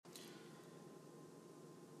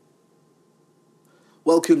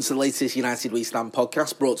Welcome to the latest United We Stand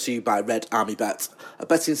podcast, brought to you by Red Army Bet, a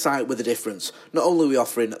betting site with a difference. Not only are we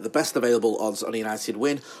offering the best available odds on a United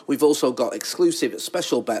win, we've also got exclusive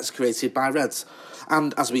special bets created by Reds.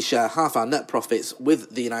 And as we share half our net profits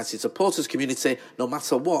with the United supporters community, no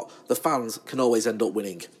matter what, the fans can always end up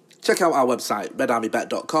winning. Check out our website,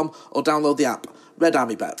 redarmybet.com, or download the app, Red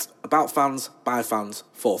Army Bet. About fans, by fans,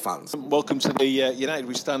 for fans. Welcome to the United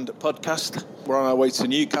We Stand podcast. We're on our way to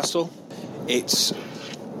Newcastle. It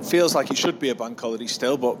feels like it should be a bank holiday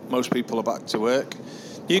still, but most people are back to work.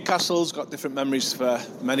 Newcastle's got different memories for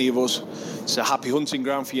many of us. It's a happy hunting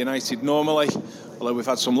ground for United normally, although we've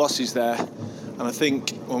had some losses there. And I think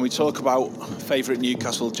when we talk about favourite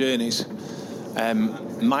Newcastle journeys,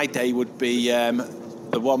 my day would be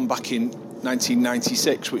the one back in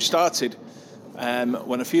 1996, which started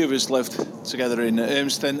when a few of us lived together in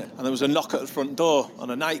Urmston, and there was a knock at the front door on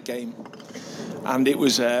a night game. And it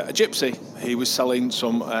was a gypsy. He was selling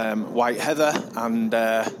some white heather and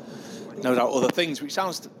no doubt other things, which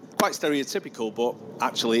sounds quite stereotypical, but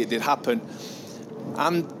actually it did happen.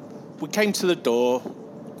 And we came to the door,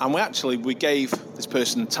 and we gave this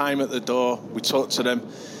person time at the door. We talked to them,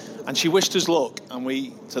 and she wished us luck. And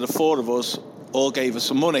to the four of us, all gave us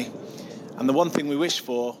some money. And the one thing we wished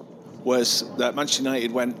for was that Manchester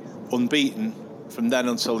United went unbeaten from then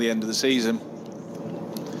until the end of the season.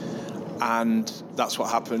 And that's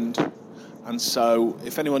what happened. And so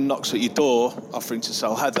if anyone knocks at your door offering to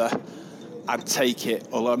sell heather, I'd take it,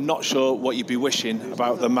 although I'm not sure what you'd be wishing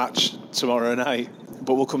about the match tomorrow night,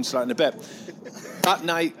 but we'll come to that in a bit. That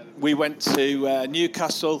night we went to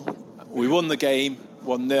Newcastle. We won the game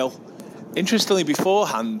 1-0. Interestingly,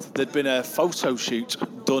 beforehand there'd been a photo shoot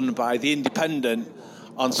done by The Independent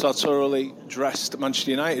on sartorially dressed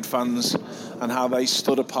Manchester United fans and how they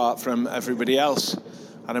stood apart from everybody else.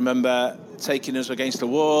 I remember taking us against the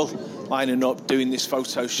wall, lining up, doing this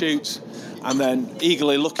photo shoot, and then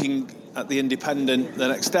eagerly looking at The Independent the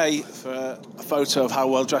next day for a photo of how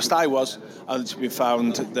well dressed I was, only to be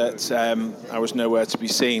found that I was nowhere to be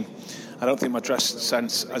seen. I don't think my dress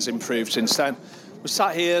sense has improved since then. We're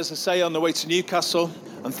sat here, as I say, on the way to Newcastle,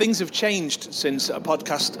 and things have changed since a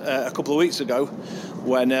podcast a couple of weeks ago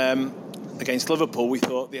when, against Liverpool, we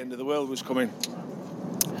thought the end of the world was coming.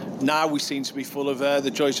 Now we seem to be full of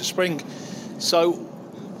the joys of spring. So,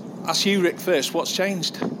 ask you, Rick, first, what's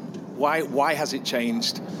changed? Why has it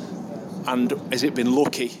changed? And has it been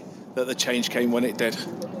lucky that the change came when it did?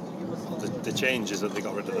 The change is that they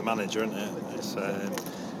got rid of the manager, isn't it? It's,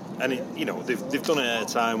 they've done it at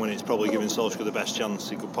a time when it's probably given Solskjaer the best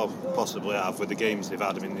chance he could possibly have with the games they've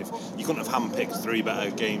had. I mean, you couldn't have handpicked 3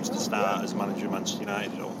 better games to start as manager of Manchester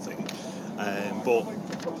United, I don't think. But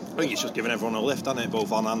I think it's just given everyone a lift, hasn't it,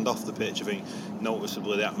 both on and off the pitch. I think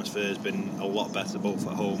noticeably the atmosphere has been a lot better both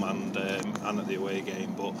at home and at the away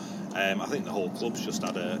game. But I think the whole club's just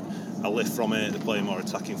had a lift from it. They're playing more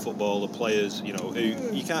attacking football. The players, who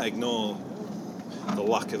you can't ignore the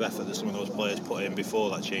lack of effort that some of those players put in before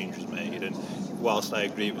that change was made. And whilst I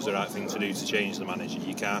agree it was the right thing to do to change the manager,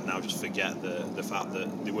 you can't now just forget the fact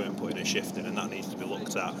that they weren't putting a shift in, and that needs to be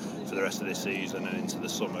looked at for the rest of this season and into the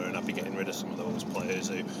summer. And I'd be getting rid of some of those players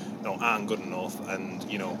who aren't good enough, and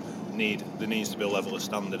there needs to be a level of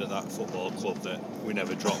standard at that football club that we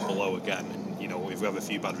never drop below again. And if we have a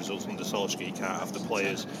few bad results under Solskjaer, you can't have the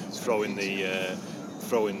players throwing the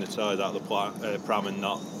toys out of the pram and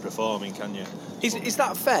not performing, can you? Is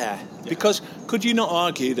that fair? Yeah. Because could you not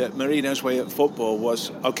argue that Mourinho's way at football was,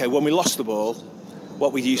 okay, when we lost the ball,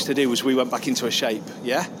 what we used to do was we went back into a shape,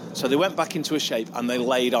 yeah? So they went back into a shape and they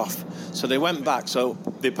laid off. So they went back, so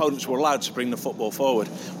the opponents were allowed to bring the football forward,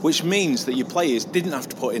 which means that your players didn't have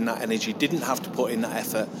to put in that energy, didn't have to put in that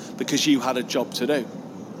effort, because you had a job to do.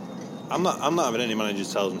 I'm not having any manager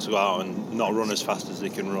tell them to go out and not run as fast as they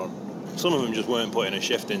can run. Some of them just weren't putting a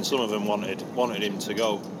shift in. Some of them wanted him to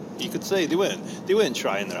go. You could say they weren't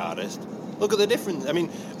trying their hardest. Look at the difference. I mean,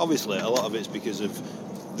 obviously a lot of it's because of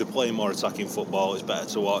they're playing more attacking football. It's better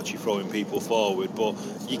to watch. You're throwing people forward, but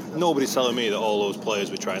nobody's telling me that all those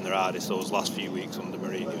players were trying their hardest those last few weeks under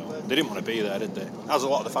Mourinho. They didn't want to be there, did they? As a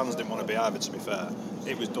lot of the fans didn't want to be either, to be fair.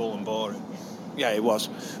 It was dull and boring. Yeah, it was.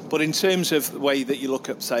 But in terms of the way that you look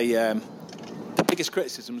at, say, the biggest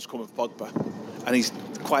criticisms come of Pogba, and he's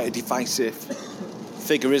quite a divisive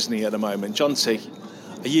figure, isn't he, at the moment? John T,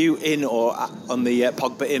 are you in or on the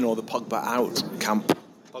Pogba in or the Pogba out camp?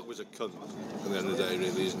 Pogba's a cunt at the end of the day,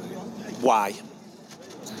 really, isn't he? Why?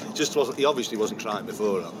 He obviously wasn't trying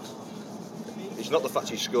beforehand. It's not the fact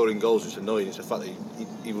he's scoring goals that's annoying, it's the fact that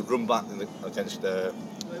he would run back against who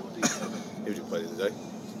did he play the other day?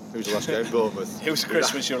 Who was the last game? Bournemouth. It was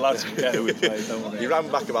Christmas, you're allowed to forget who we played, don't worry. He ran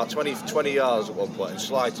back about 20 yards at one point and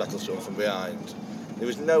slide tackled someone from behind. There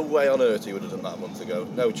was no way on earth he would have done that a month ago.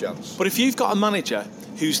 No chance. But if you've got a manager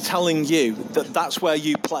who's telling you that that's where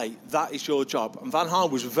you play, that is your job. And Van Gaal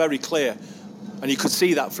was very clear. And you could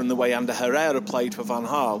see that from the way Ander Herrera played for Van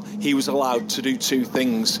Gaal. He was allowed to do two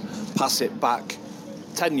things: pass it back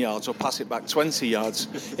 10 yards or pass it back 20 yards.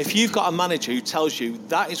 If you've got a manager who tells you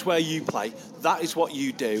that is where you play, that is what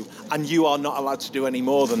you do, and you are not allowed to do any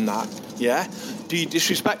more than that, yeah? Do you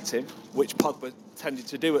disrespect him, which Pogba tended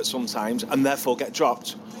to do at some times, and therefore get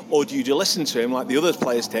dropped? Or do you listen to him like the other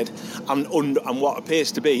players did and what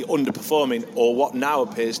appears to be underperforming, or what now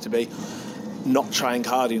appears to be not trying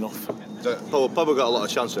hard enough? Pogba got a lot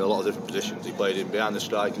of chances in a lot of different positions. He played him behind the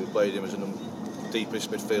striker, he played him as an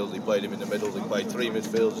deepest midfielder, he played him in the middle, he played three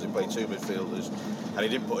midfielders, he played two midfielders, and he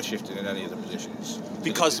didn't put a shift in any of the positions.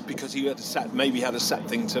 Because he had a set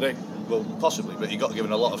thing to do. Well, possibly, but he got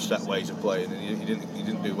given a lot of set ways of playing, and he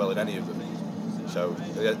didn't do well in any of them. So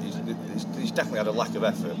he's definitely had a lack of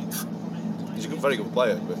effort. He's a very good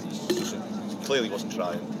player, but he clearly wasn't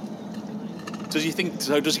trying. Does he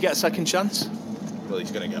get a second chance? Well,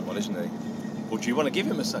 he's going to get one, isn't he? Would you want to give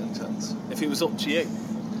him a second chance if it was up to you?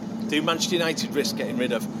 Do Manchester United risk getting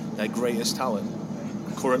rid of their greatest talent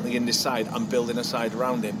currently in this side and building a side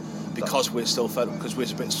around him because we're still fed up, because we're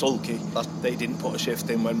a bit sulky? They didn't put a shift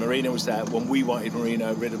in when Mourinho was there, when we wanted rid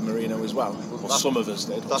of Mourinho as well. Well, some of us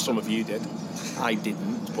did, some of you did. I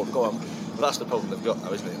didn't, but go on. Well, that's the problem they've got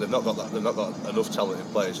now, isn't it? They've not got enough talented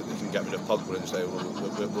players that they can get rid of Pogba and say,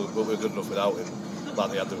 well, we're good enough without him.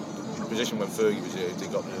 Like they had the position when Fergie was here, they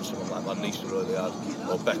got rid of someone like Van Nistelrooy, they had,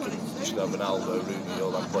 or Beckham, used to have Ronaldo, Rooney,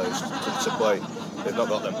 all them players to play. They've not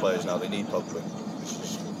got them players now, they need Pogba, which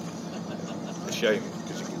is a shame,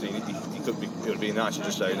 because it would be nice to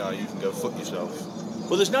just say, no, you can go fuck yourself.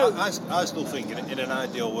 Well, there's no... I still think in an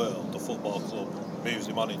ideal world, the football club moves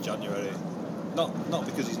him on in January. Not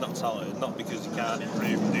because he's not talented, not because he can't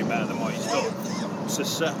improve and do better than what he's done. So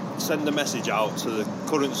send the message out to the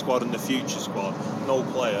current squad and the future squad: no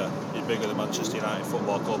player is bigger than Manchester United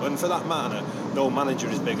Football Club, and for that matter, no manager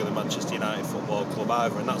is bigger than Manchester United Football Club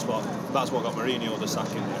either. And that's what got Mourinho the sack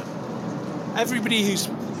in there. Everybody who's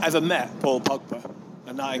ever met Paul Pogba,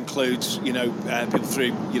 and that includes people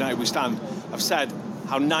through United We Stand, have said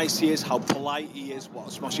how nice he is, how polite he is, what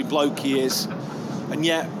a smashing bloke he is, and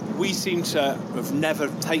yet we seem to have never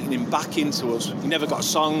taken him back into us. He never got a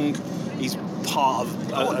song. He's part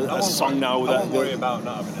of a song now. I won't worry about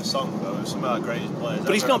not having a song though. Some of our greatest players.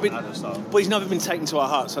 But he's not been. But he's never been taken to our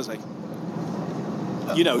hearts, has he?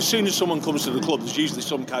 No. As soon as someone comes to the club, there's usually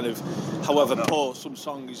some kind of, however poor, some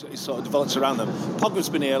song is sort of develops around them. Pogba's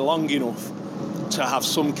been here long enough to have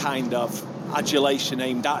some kind of adulation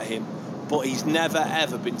aimed at him, but he's never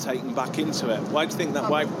ever been taken back into it. Why do you think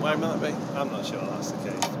that? Why might that be? I'm not sure that's the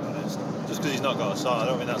case, to be honest. Just because he's not got a song, I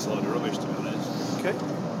don't think that's a load of rubbish, to be honest. Okay.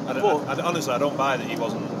 Honestly, I don't buy that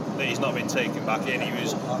he's not been taken back in. He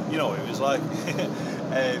was, it was like,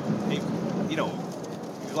 it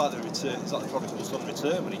was like the return. It's like the prodigal son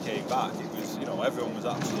return when he came back. It was, everyone was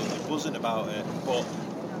absolutely buzzing about it. But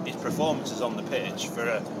his performances on the pitch for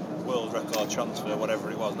a world record transfer, whatever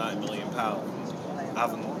it was, £90 million,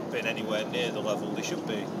 haven't been anywhere near the level they should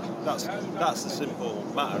be. That's the simple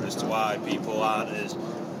matter as to why people aren't as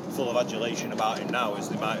full of adulation about him now as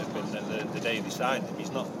they might have been the day they signed him.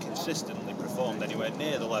 He's not consistently performed anywhere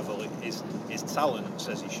near the level his talent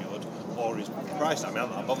says he should, or his price. I mean, I'm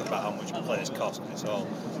not bothered about how much players cost. It's all,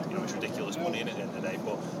 it's ridiculous money in it at the end of the day.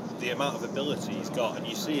 But the amount of ability he's got, and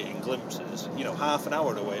you see it in glimpses. Half an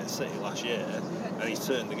hour away at City last year, and he's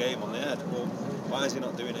turned the game on the head. Well, why is he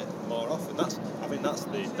not doing it more often? That's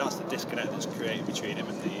the disconnect that's created between him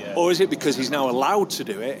and the... Or is it because he's now allowed to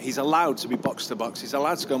do it? He's allowed to be box to box. He's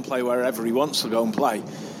allowed to go and play wherever he wants to go and play.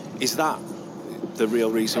 Is that the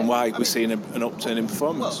real reason why we're seeing an upturn in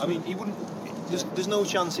performance? Well, he wouldn't... There's no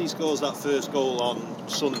chance he scores that first goal on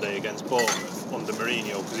Sunday against Bournemouth under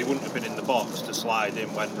Mourinho, because he wouldn't have been in the box to slide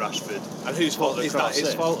in when Rashford... And whose fault? Is that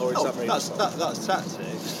his fault, or is that Mourinho's fault? That's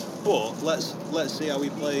tactics. But let's see how he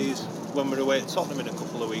plays when we're away at Tottenham in a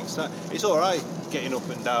couple of weeks. It's all right getting up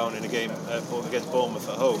and down in a game against Bournemouth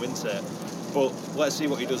at home, isn't it? But let's see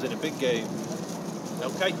what he does in a big game.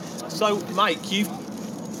 Okay. So, Mike, you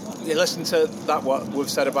listened to that, what we've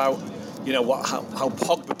said about, how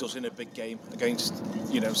Pogba does in a big game against,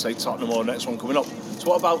 say Tottenham or next one coming up. So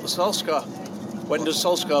what about Solskjaer? When does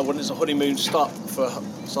the honeymoon stop for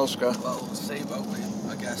Solskjaer? Well, we'll see, won't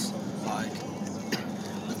we? I guess.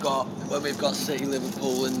 When we've got City,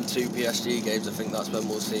 Liverpool and 2 PSG games, I think that's when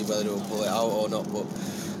we'll see whether he'll pull it out or not. But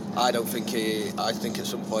I think at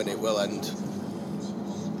some point it will end.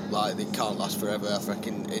 Like, it can't last forever. I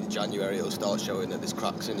reckon in January it'll start showing that there's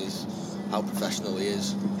cracks in how professional he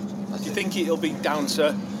is. Do you think it'll be down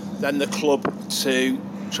to then the club to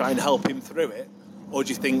try and help him through it, or do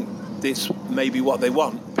you think this may be what they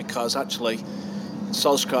want? Because actually,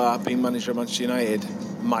 Solskjaer being manager of Manchester United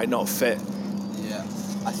might not fit. Yeah,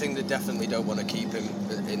 I think they definitely don't want to keep him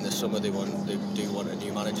in the summer. They do want a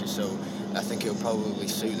new manager, so I think it'll probably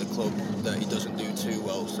suit the club that he doesn't do too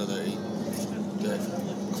well, so that the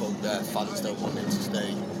club fans don't want him to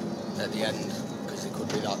stay at the end, because it could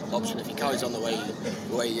be that option. If he carries on the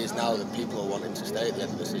way he is now, then people will want him to stay at the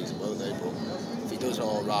end of the season, won't they? But if he does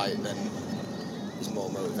all right, then there's more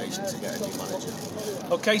motivation to get a new manager.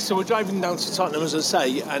 Okay, so we're driving down to Tottenham, as I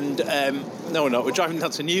say, and no, we're not. We're driving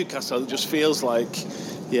down to Newcastle. It just feels like,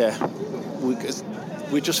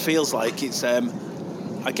 it just feels like it's a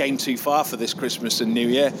game too far for this Christmas and New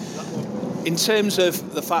Year. In terms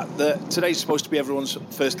of the fact that today's supposed to be everyone's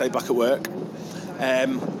first day back at work,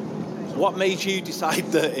 what made you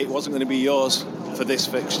decide that it wasn't going to be yours for this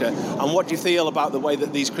fixture? And what do you feel about the way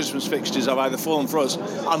that these Christmas fixtures have either fallen for us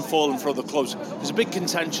and fallen for other clubs? There's a big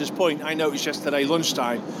contentious point. I noticed yesterday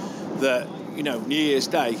lunchtime that, New Year's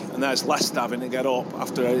Day, and there's Leicester having to get up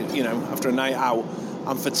after a night out,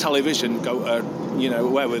 and for television go to,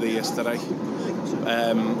 where were they yesterday?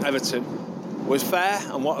 Everton. Was fair.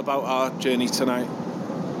 And what about our journey tonight?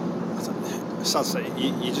 Sad to say,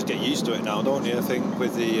 you just get used to it now, don't you? I think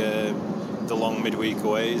with the long midweek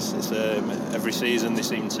aways, it's every season they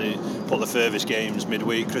seem to put the furthest games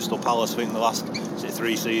midweek. Crystal Palace, I think the last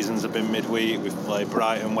 3 seasons have been midweek. We've played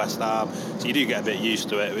Brighton, West Ham, so you do get a bit used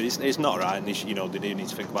to it. But it's not right, and they do need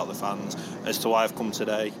to think about the fans. As to why I've come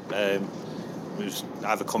today, it was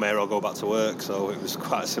either come here or go back to work, so it was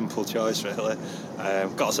quite a simple choice, really.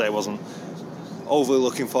 Got to say, it wasn't overly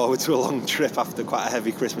looking forward to a long trip after quite a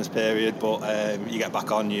heavy Christmas period, but you get back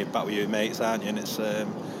with your mates, aren't you? And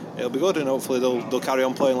it'll be good, and hopefully they'll carry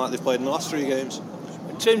on playing like they've played in the last 3 games.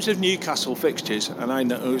 In terms of Newcastle fixtures, and I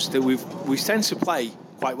noticed that we tend to play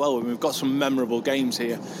quite well, and we've got some memorable games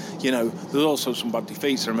here. There's also some bad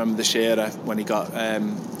defeats. I remember the Shearer when he got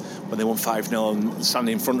when they won 5-0 and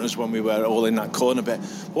standing in front of us when we were all in that corner bit.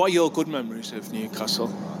 What are your good memories of Newcastle?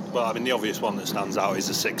 Well, I mean, the obvious one that stands out is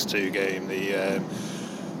the 6-2 game, the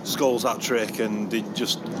Scholes hat-trick, and they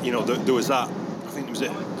just, there was that, I think it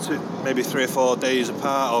was maybe 3 or 4 days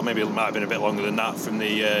apart, or maybe it might have been a bit longer than that, from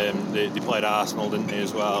they played Arsenal, didn't they,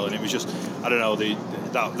 as well, and it was just, I don't know,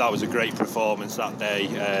 that was a great performance that day.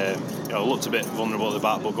 Looked a bit vulnerable at the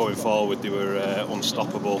back, but going forward they were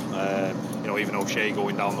unstoppable. Even O'Shea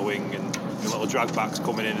going down the wing and the little drag backs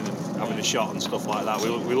coming in and having a shot and stuff like that. We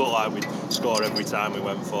looked like we'd score every time we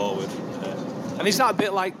went forward. And is that a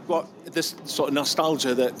bit like what this sort of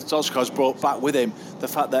nostalgia that Solskjaer's brought back with him? The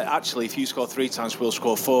fact that actually, if you score 3 times, we'll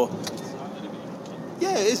score 4.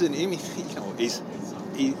 Yeah, it isn't. I mean,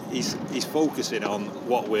 he's focusing on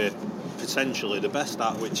what we're potentially the best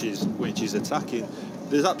at, which is attacking.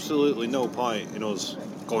 There's absolutely no point in us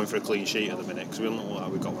going for a clean sheet at the minute, because we don't know how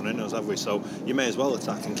we've got one in us, have we? So you may as well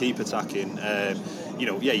attack and keep attacking.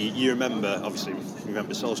 You remember, obviously,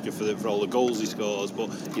 Solskjaer for all the goals he scores, but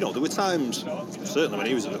there were times, certainly when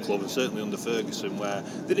he was at the club and certainly under Ferguson, where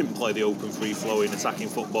they didn't play the open, free-flowing, attacking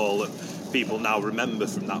football that people now remember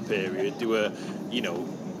from that period. They were, you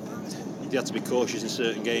had to be cautious in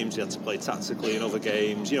certain games, you had to play tactically in other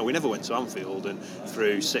games. We never went to Anfield and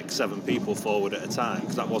threw 6-7 people forward at a time,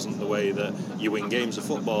 because that wasn't the way that you win games of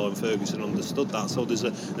football, and Ferguson understood that. So there's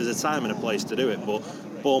a time and a place to do it, but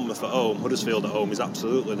Bournemouth at home, Huddersfield at home is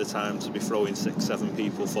absolutely the time to be throwing 6-7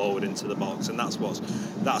 people forward into the box, and that's what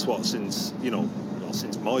since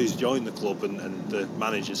since Moyes joined the club and the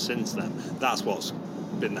managers since then, that's what's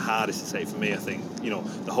been the hardest to take for me. I think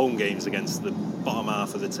the home games against the bottom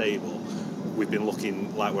half of the table, we've been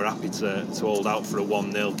looking like we're happy to hold out for a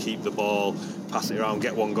 1-0, keep the ball, pass it around,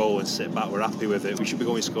 get 1 goal and sit back. We're happy with it. We should be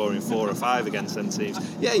going scoring 4 or 5 against them teams.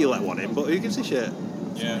 Yeah, you let one in, but who gives a shit?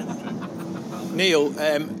 Yeah. Neil,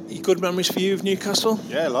 good memories for you of Newcastle?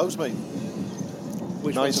 Yeah, loads, mate.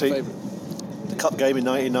 Which one's your favourite? The Cup game in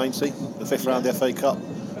 1990, the 5th round of the FA Cup.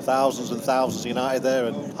 Thousands and thousands of United there,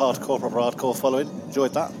 and proper hardcore following.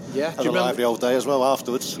 Enjoyed that. Yeah. Had a lively old day as well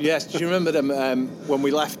afterwards. Yes. Do you remember them when we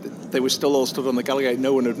left? They were still all stood on the Gallowgate.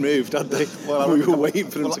 No one had moved, had they? Well, we were waiting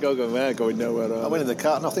for them to go. Going nowhere. I went in the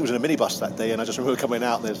car. I think it was in a minibus that day, and I just remember coming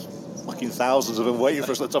out. There's fucking thousands of them waiting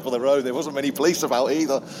for us at the top of the road. There wasn't many police about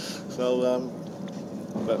either. So,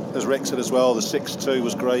 but as Rick said as well, the 6-2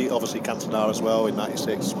 was great. Obviously, Cantona as well in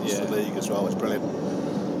 '96 was the league as well. It's brilliant.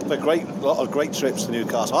 a lot of great trips to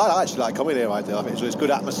Newcastle. I actually like coming here. I do. I think it's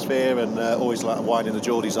good atmosphere, and always like winding the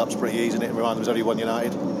Geordies up. It's pretty easy, isn't it? Remind them there's only one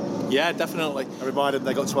United. Yeah, definitely. I remind them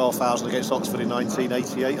they got 12,000 against Oxford in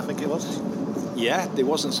 1988, I think it was. Yeah, it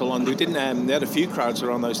wasn't so long. They had a few crowds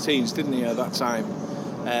around those teams, didn't they, at that time,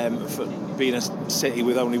 for being a city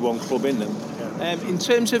with only one club in them. Yeah. In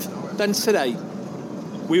terms of then today,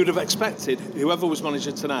 we would have expected, whoever was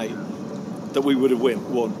manager tonight, that we would have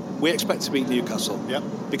won. We expect to beat Newcastle. Yep.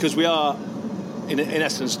 Because we are, in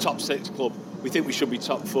essence, top 6 club. We think we should be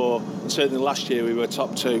top 4. And certainly last year we were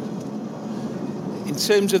top 2. In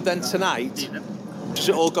terms of then tonight, does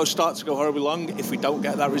it all start to go horribly wrong if we don't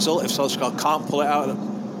get that result, if Solskjaer can't pull it out?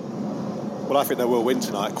 Well, I think they will win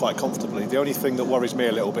tonight quite comfortably. The only thing that worries me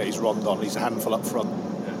a little bit is Rondon. He's a handful up front.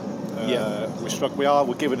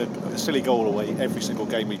 We're giving a silly goal away every single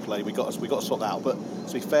game we play. We got to sort that out. But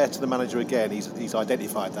to be fair to the manager again, he's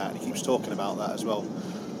identified that and he keeps talking about that as well.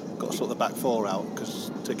 Got to sort the back 4 out,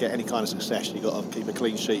 because to get any kind of success you've got to keep a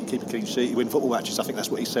clean sheet. You win football matches. I think that's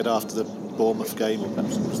what he said after the Bournemouth game, or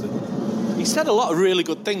perhaps it was He said a lot of really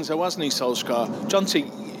good things, though, hasn't he, Solskjaer? John T,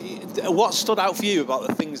 what stood out for you about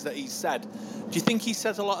the things that he said? Do you think he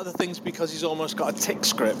says a lot of the things because he's almost got a tick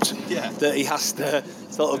script that he has to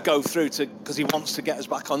sort of go through because he wants to get us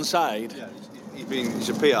back on side? Yeah. He's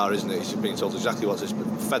a PR, isn't he? He's been told exactly what's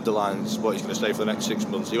fed the lines, what he's going to say for the next 6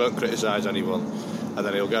 months. He won't criticise anyone, and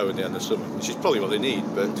then he'll go at the end of summer, which is probably what they need.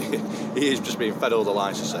 But he is just being fed all the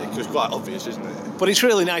lines to say, because it's quite obvious, isn't it? But it's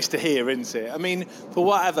really nice to hear, isn't it? I mean, for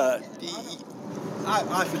whatever.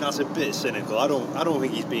 I think that's a bit cynical. I don't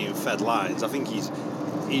think he's being fed lines. I think he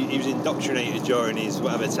was indoctrinated during his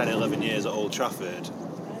 10, 11 years at Old Trafford,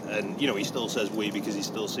 and he still says we because he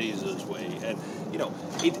still sees us we, and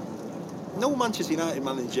no Manchester United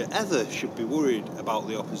manager ever should be worried about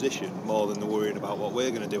the opposition more than they're worried about what we're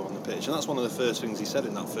going to do on the pitch. And that's one of the first things he said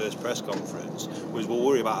in that first press conference, was we'll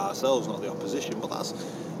worry about ourselves, not the opposition. But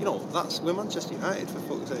we're Manchester United, for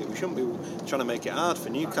fuck's sake. We shouldn't be trying to make it hard for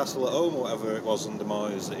Newcastle at home, or whatever it was under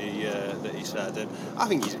Moyes that he said. And I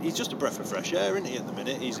think he's just a breath of fresh air, isn't he, at the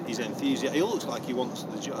minute? He's enthusiastic. He looks like he wants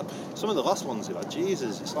the job. Some of the last ones he've had,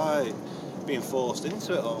 Jesus, it's like being forced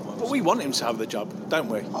into it almost. But we want him to have the job, don't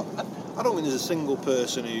we? I don't think there's a single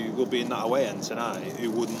person who will be in that away end tonight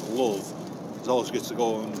who wouldn't love Solskjaer to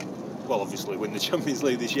go and, well, obviously win the Champions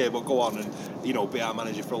League this year, but go on and, be our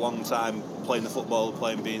manager for a long time, playing the football,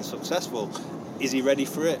 being successful. Is he ready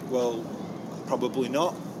for it? Well, probably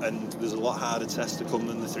not. And there's a lot harder test to come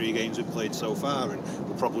than the 3 games we've played so far, and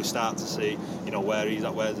we'll probably start to see, where he's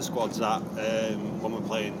at, where the squad's at, when we're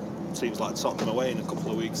playing teams like Tottenham away in a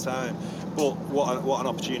couple of weeks' time. But what an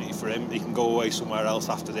opportunity for him. He can go away somewhere else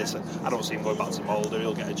after this. I don't see him going back to Molde.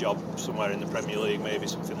 He'll get a job somewhere in the Premier League, maybe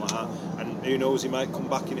something like that. And who knows, he might come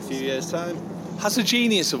back in a few years' time. Has the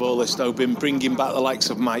genius of all this, though, been bringing back the likes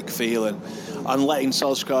of Mike Phelan and letting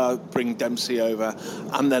Solskjaer bring Dempsey over,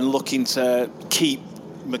 and then looking to keep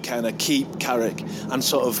McKenna, keep Carrick, and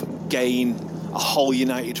sort of gain a whole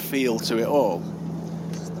United feel to it all?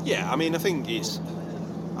 Yeah, I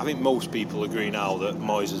think most people agree now that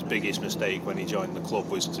Moyes' biggest mistake when he joined the club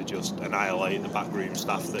was to just annihilate the backroom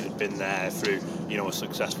staff that had been there through, a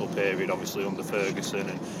successful period, obviously under Ferguson,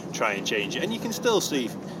 and try and change it. And you can still see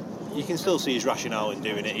his rationale in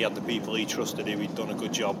doing it. He had the people he trusted who he'd done a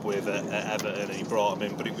good job with at Everton, and he brought them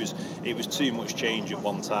in. But it was too much change at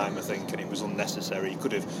one time, I think, and it was unnecessary. He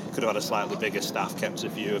could have had a slightly bigger staff, kept a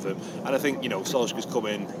few of them. And I think Solskjaer's come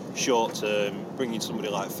in short term, bringing somebody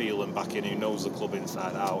like Phelan back in who knows the club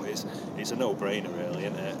inside out. It's a no-brainer, really,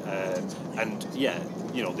 isn't it? And yeah,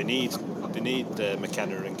 they need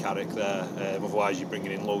McKenna and Carrick there. Otherwise, you're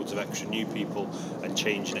bringing in loads of extra new people and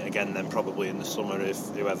changing it again. Then probably in the summer if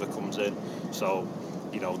whoever comes in. So,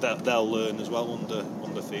 they'll learn as well under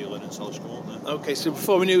Phelan and Solskjaer, won't they? Okay, so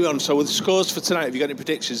before we move on, so with the scores for tonight, have you got any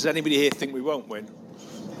predictions? Does anybody here think we won't win?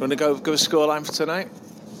 You want to go a scoreline for tonight?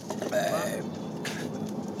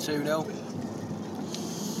 2-0.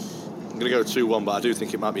 I'm going to go 2-1, but I do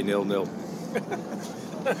think it might be 0-0.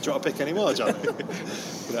 Do you want to pick any more, John?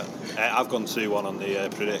 I've gone 2-1 on the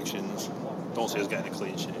predictions. Don't see us getting a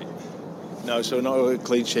clean sheet. No, so not a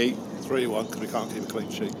clean sheet. 3-1, because we can't keep a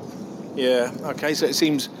clean sheet. Yeah, okay, so it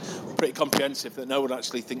seems pretty comprehensive that no one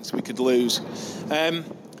actually thinks we could lose.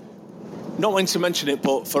 Not wanting to mention it,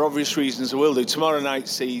 but for obvious reasons I will do. Tomorrow night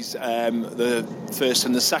sees the first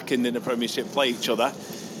and the second in the Premiership play each other.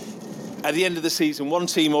 At the end of the season, one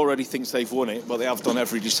team already thinks they've won it, but they have done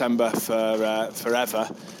every December for forever,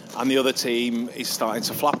 and the other team is starting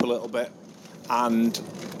to flap a little bit. And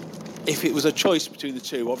if it was a choice between the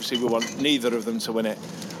two, obviously we want neither of them to win it.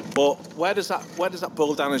 But where does that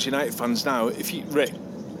boil down as United fans now? Rick,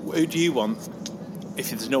 who do you want? If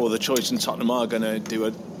there's no other choice and Tottenham are going to do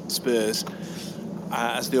a Spurs,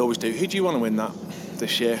 as they always do, who do you want to win that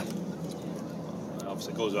this year?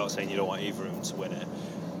 Obviously, it goes without saying you don't want either of them to win it.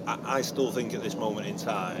 I still think at this moment in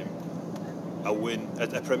time,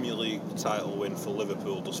 a Premier League title win for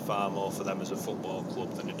Liverpool does far more for them as a football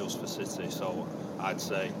club than it does for City. So I'd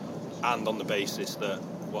say, and on the basis that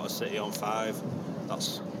what a City on 5,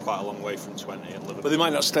 that's quite a long way from 20 in Liverpool. But they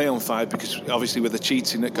might not stay on 5 because obviously with the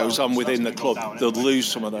cheating that goes on within the club, they'll lose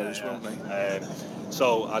some of those, won't they?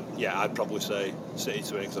 So I'd probably say City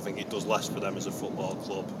to win because I think it does less for them as a football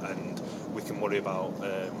club, and we can worry about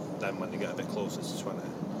them when they get a bit closer to 20.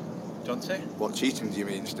 Jonty? What cheating do you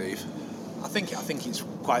mean, Steve? I think it's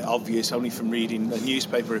quite obvious only from reading the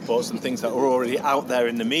newspaper reports and things that are already out there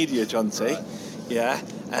in the media, Jonty. Right. Yeah,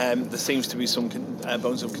 there seems to be some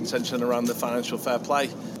bones of contention around the financial fair play.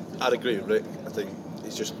 I'd agree with Rick. I think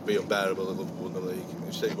it's just be unbearable that Liverpool won the league.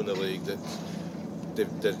 If City won the league, they've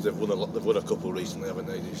won a couple recently, haven't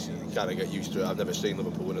they? You kind of get used to it. I've never seen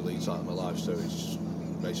Liverpool win a league title in my life, so it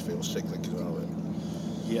makes me feel sick thinking about it.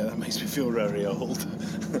 Yeah, that makes me feel very old.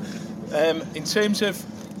 In terms of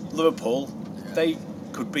Liverpool, they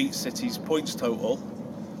could beat City's points total,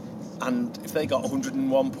 and if they got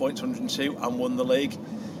 101 points, 102, and won the league,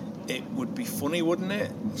 it would be funny, wouldn't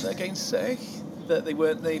it, against City, that they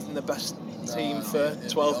weren't even the best team for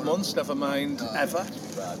 12 months, never mind ever?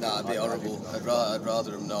 No, it'd be horrible. I'd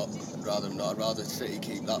rather them not. I'd rather City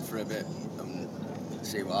keep that for a bit and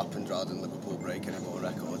see what happens rather than Liverpool break any more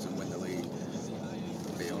records and win the league.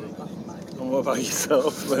 It'd be horrible. And what about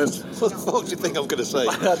yourself, man? What the fuck do you think I'm going to say?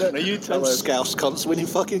 I don't know, you tell us. Scouse cunts winning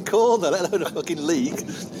fucking corner, let alone a fucking league.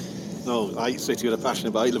 No, I hate City with a passion,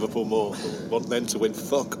 but I hate Liverpool more. I want them to win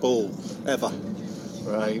fuck all, ever.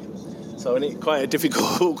 Right. So quite a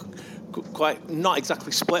difficult, quite not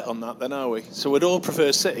exactly split on that then, are we? So we'd all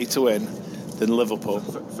prefer City to win than Liverpool.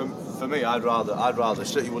 For me, I'd rather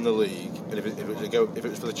City win the league, and if it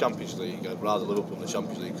was for the Champions League, I'd rather Liverpool win the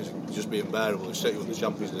Champions League because it'd just be unbearable if City won the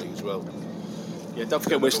Champions League as well. Yeah, don't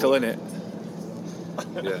forget we're still in it.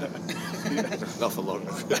 Yeah, not for long.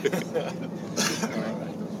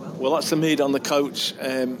 Well, that's the mood on the coach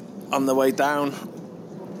on the way down.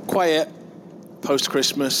 Quiet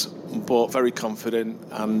post-Christmas, but very confident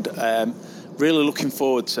and really looking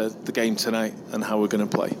forward to the game tonight and how we're going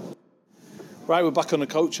to play. Right, we're back on the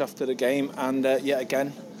coach after the game, and yet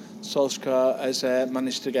again, Solskjaer has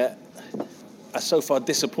managed to get a so far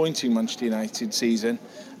disappointing Manchester United season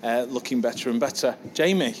looking better and better.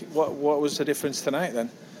 Jamie, what was the difference tonight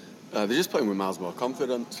then? They're just playing with miles more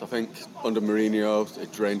confidence. I think under Mourinho,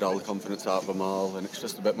 it drained all the confidence out of them all, and it's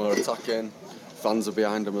just a bit more attacking. Fans are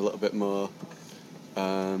behind them a little bit more.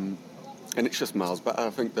 And it's just miles better. I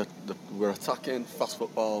think that we're attacking, fast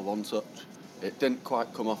football, one touch. It didn't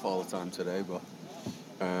quite come off all the time today, but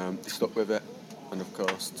they stuck with it. And of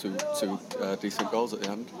course, two decent goals at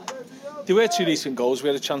the end. There were 2 decent goals. We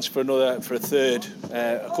had a chance for a third,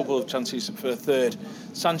 a couple of chances for a third.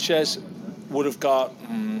 Sanchez would have got...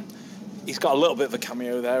 he's got a little bit of a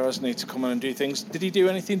cameo there, hasn't he, to come in and do things. Did he do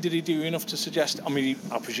anything? Did he do enough to suggest... I mean,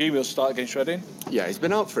 I presume he'll start against Reading? Yeah, he's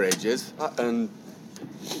been out for ages. And,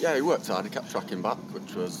 yeah, he worked hard. He kept tracking back,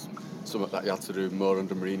 which was something that he had to do more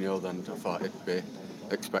under Mourinho than I thought he'd be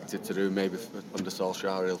expected to do. Maybe under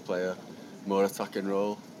Solskjaer he'll play a more attacking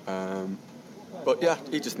role. But, yeah,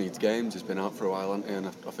 he just needs games. He's been out for a while, hasn't he? And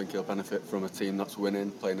I think he'll benefit from a team that's winning,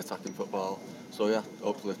 playing attacking football. So, yeah,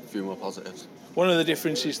 hopefully a few more positives. One of the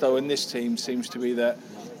differences, though, in this team seems to be that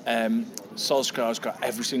Solskjaer's got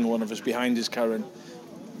every single one of us behind us, Karen.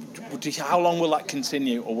 How long will that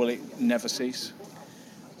continue, or will it never cease?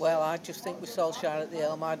 Well, I just think with Solskjaer at the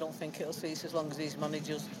helm, I don't think it'll cease as long as he's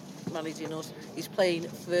managing us. He's playing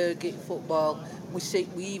Fergie football.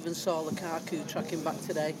 We even saw Lukaku tracking back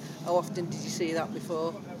today. How often did you see that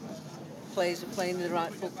before? Players are playing in the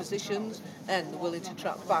right foot positions and willing to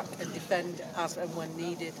track back and defend as and when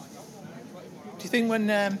needed. Do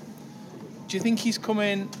you think he's come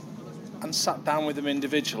in and sat down with them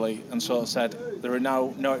individually and sort of said, there are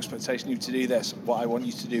now no expectation of you to do this, what I want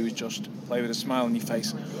you to do is just play with a smile on your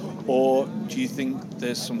face? Or do you think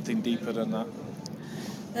there's something deeper than that?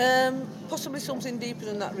 Possibly something deeper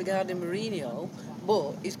than that regarding Mourinho,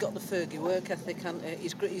 but he's got the Fergie work ethic, and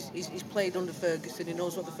he's played under Ferguson. He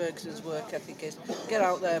knows what the Ferguson's work ethic is. Get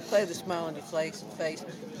out there, play the smile on your face,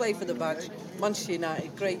 play for the badge. Manchester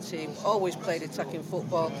United, great team, always played attacking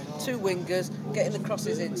football. 2 wingers, getting the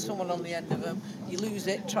crosses in, someone on the end of them. You lose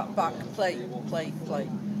it, trap back, play,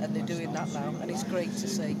 and they're doing that now, and it's great to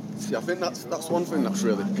see. See, I think that's one thing that's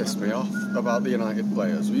really pissed me off about the United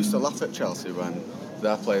players. We used to laugh at Chelsea when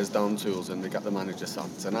their players down tools and they get the manager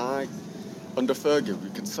sacked. And under Fergie, we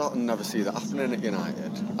could sort of never see that happening at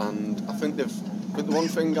United. And I think the one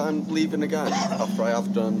thing I'm leaving again, after I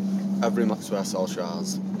have done every match where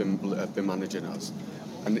Solskjaer's been managing us,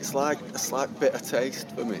 and it's like a slight bitter taste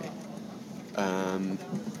for me.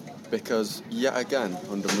 Because yet again,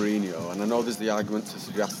 under Mourinho, and I know there's the argument to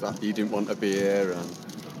suggest that he didn't want to be here and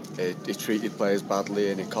he treated players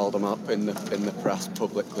badly and he called them up in the press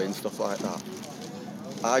publicly and stuff like that.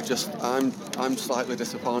 I'm slightly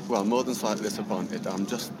disappointed. Well, more than slightly disappointed. I'm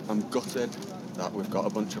gutted that we've got a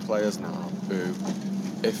bunch of players now who,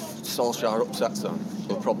 if Solskjaer upsets them,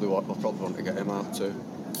 they'll probably want to get him out too.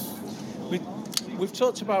 We've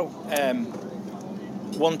talked about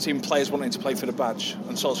wanting players wanting to play for the badge,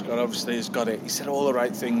 and Solskjaer obviously has got it. He said all the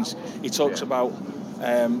right things. He talks about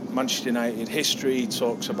Manchester United history. He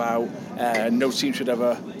talks about no team should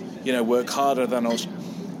ever, work harder than us.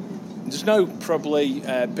 There's no probably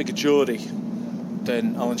bigger Geordie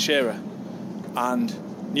than Alan Shearer, and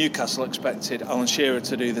Newcastle expected Alan Shearer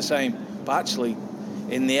to do the same. But actually,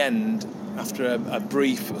 in the end, after a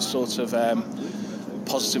brief sort of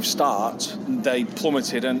positive start, they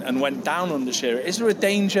plummeted and went down under Shearer. Is there a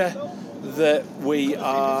danger that we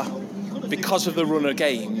are, because of the run of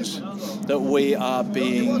games, that we are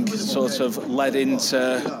being sort of led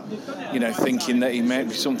into, thinking that he may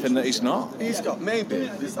be something that he's not? He's got, maybe.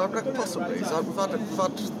 I reckon possibly. We've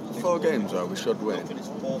had 4 games where we should win.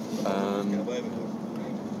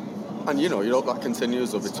 And you hope that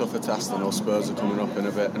continues. There'll be tougher tests. I know Spurs are coming up in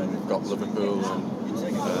a bit, and we've got Liverpool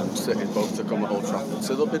and City both to come at Old Trafford.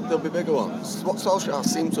 So there'll be bigger ones. What Solskjaer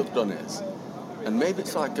seems to have done is, and maybe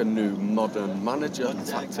it's like a new modern manager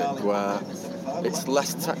tactic where it's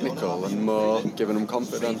less technical and more giving them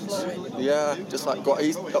confidence. Yeah, just like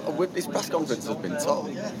his press conference has been top.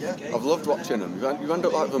 I've loved watching him. You end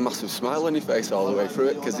up like with a massive smile on your face all the way through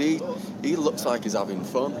it because he looks like he's having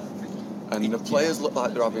fun. And the players look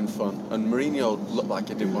like they're having fun, and Mourinho looked like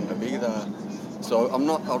he didn't want to be there. So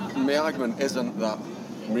my argument isn't that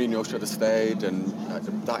Mourinho should have stayed, and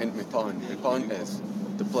that ain't my point. My point is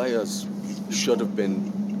the players should have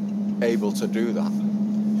been able to do that,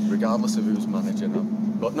 regardless of who's managing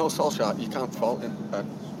them. But no, Solskjaer, you can't fault him.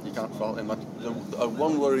 The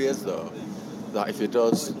one worry is though that if he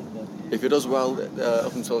does well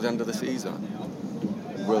up until the end of the season,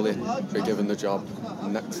 will he be given the job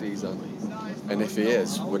next season? And if he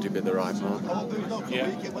is, would he be the right man? Yeah,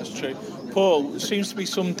 that's true. Paul, there seems to be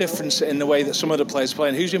some difference in the way that some of the players play.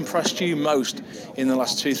 And who's impressed you most in the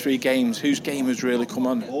last 2-3 games? Whose game has really come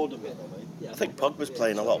on? I think Pogba's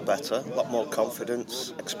playing a lot better, a lot more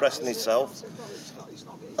confidence, expressing himself.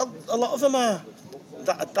 A lot of them are.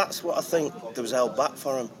 That's what I think that was held back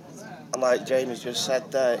for him. And like Jamie's just said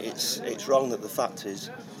there, it's wrong that the fact is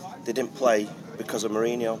they didn't play because of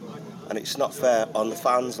Mourinho. And it's not fair on the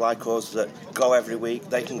fans like us that go every week.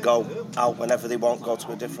 They can go out whenever they want, go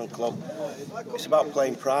to a different club. It's about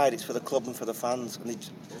playing pride. It's for the club and for the fans. And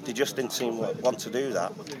they just didn't seem to want to do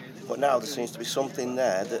that. But now there seems to be something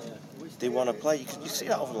there that they want to play. You see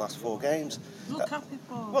that over the last 4 games.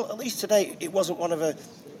 Well, at least today it wasn't one of a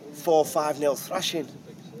 4-5-0 thrashing.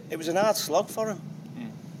 It was an hard slog for him.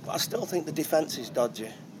 But I still think the defence is dodgy.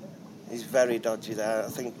 He's very dodgy there.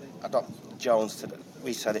 Jones today.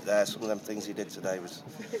 We said it there, some of them things he did today was...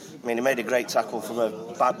 he made a great tackle from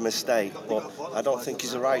a bad mistake, but I don't think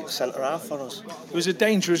he's the right centre-half for us. There was a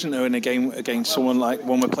danger, isn't there, in a game against someone like...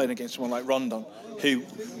 when we're playing against someone like Rondon, who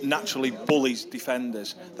naturally bullies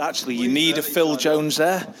defenders. Actually, you need a Phil Jones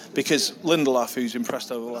there, because Lindelof, who's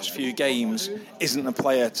impressed over the last few games, isn't a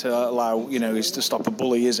player to allow, is to stop a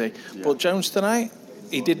bully, is he? Yeah. But Jones tonight,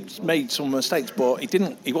 he made some mistakes, but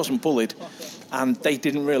he wasn't bullied. And they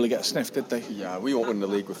didn't really get sniffed, did they? Yeah, we won't win the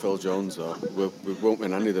league with Phil Jones, though. We won't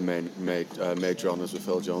win any of the major honours with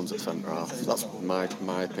Phil Jones at centre-half. That's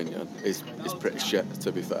my opinion. He's pretty shit,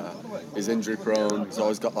 to be fair. He's injury-prone. He's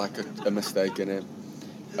always got, a mistake in him.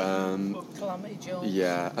 Calamity Jones.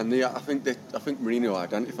 Yeah, and I think Mourinho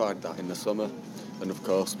identified that in the summer. And, of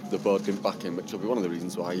course, the board didn't back him, which will be one of the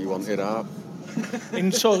reasons why he wanted out.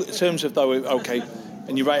 In terms of, though, OK,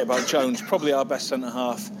 and you're right about Jones, probably our best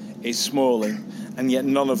centre-half is Smalling, and yet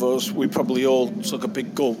none of us, we probably all took a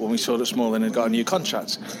big gulp when we saw that Smalling had got a new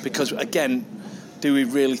contract, because again, do we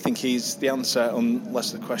really think he's the answer,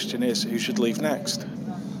 unless the question is who should leave next?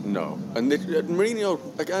 No. And Mourinho,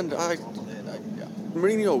 again,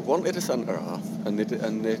 Mourinho wanted a centre half, and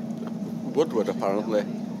Woodward apparently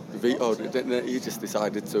vetoed it, didn't he? He just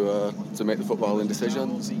decided to make the footballing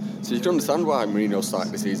decisions. So you can understand why Mourinho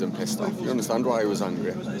started the season pissed off. You understand why he was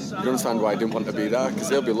angry. You understand why he didn't want to be there, because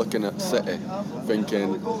he'll be looking at City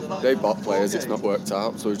thinking they bought players, it's not worked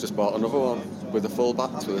out, so he's just bought another one with a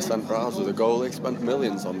full-backs, with a centre-halves, with a goalie. Spent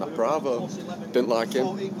millions on that. Bravo. Didn't like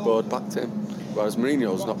him, Board backed him. Whereas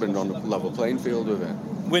Mourinho's not been on a level playing field with it.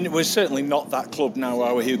 We're certainly not that club now,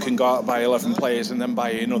 are we, who can go out and buy 11 players and then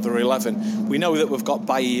buy another 11. We know that we've got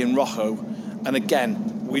Bailly and Rojo, and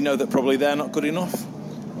again, we know that probably they're not good enough.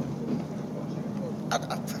 I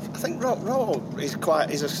think Rojo is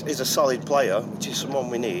a solid player, which is someone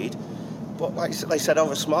we need. But like they said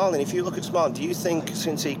over Smalling, if you look at Smalling, do you think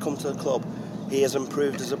since he come to the club he has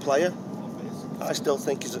improved as a player? I still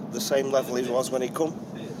think he's at the same level he was when he come.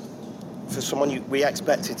 For someone we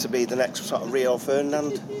expected to be the next sort of Rio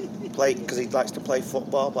Ferdinand, because he likes to play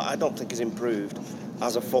football, but I don't think he's improved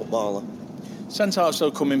as a footballer. Centre-halves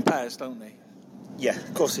though come in pairs, don't they? Yeah,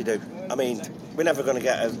 of course they do. I mean, we're never going to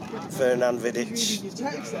get a Fernand Vidic,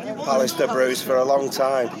 Alistair Bruce for a long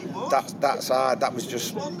time. That's hard. That was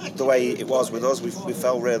just the way it was with us. We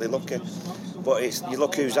felt really lucky. But you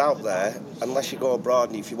look who's out there. Unless you go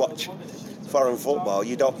abroad and if you watch foreign football,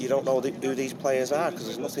 you don't know who these players are, because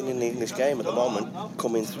there's nothing in the English game at the moment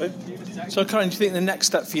coming through. So, Karen, do you think the next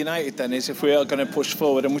step for United then is, if we are going to push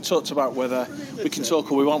forward, and we talked about whether we can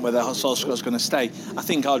talk all we want whether Solskjaer's going to stay, I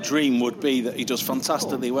think our dream would be that he does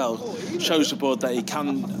fantastically well, shows the board that he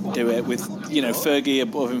can do it with, Fergie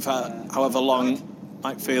above him for however long,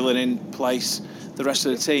 Mike Phelan in place, the rest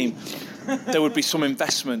of the team. There would be some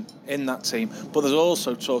investment in that team, but there's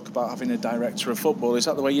also talk about having a director of football. Is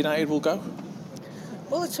that the way United will go?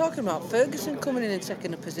 Well, they're talking about Ferguson coming in and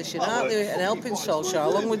taking a position, aren't they, and helping Solskjaer.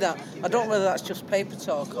 Along with that, I don't know whether that's just paper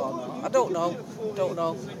talk or not. I don't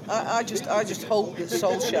know. I just hope that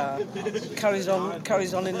Solskjaer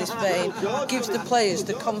carries on in this vein, gives the players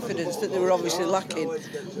the confidence that they were obviously lacking.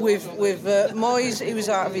 With Moyes, he was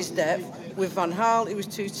out of his depth. With Van Gaal, he was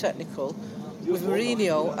too technical. With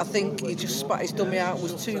Mourinho, I think he just spat his dummy out,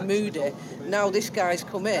 was too moody. Now this guy's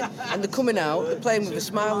come in, and they're coming out, they're playing with a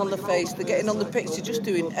smile on their face, they're getting on the pitch, they're just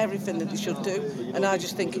doing everything that they should do, and I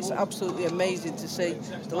just think it's absolutely amazing to see.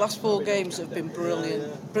 The last 4 games have been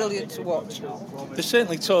brilliant to watch. There's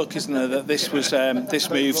certainly talk, isn't there, that this was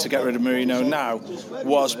this move to get rid of Mourinho now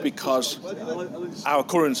was because our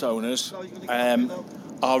current owners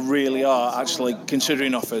are actually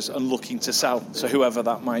considering offers and looking to sell to whoever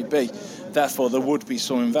that might be. Therefore, there would be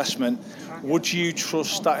some investment. Would you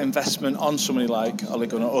trust that investment on somebody like Ole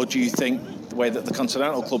Gunnar, or do you think the way that the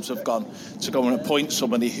continental clubs have gone to go and appoint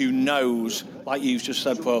somebody who knows, like you've just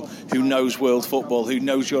said, Paul, who knows world football, who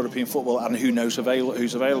knows European football, and who knows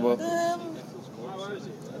who's available?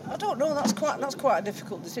 I don't know. That's quite a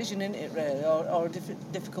difficult decision, isn't it? Really, or a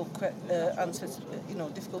difficult answer.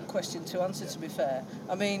 Difficult question to answer. To be fair,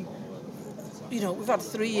 I mean, we've had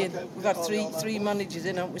three managers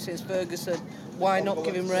in, haven't we, since Ferguson? Why not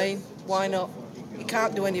give him rein? Why not? He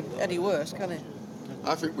can't do any worse, can he?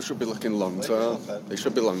 I think we should be looking long term. It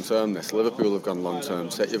should be long term. This Liverpool have gone long term.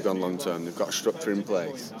 City have gone long term. They've got a structure in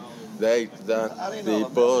place. The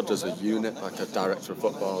board as a unit, like a director of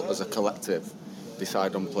football, as a collective,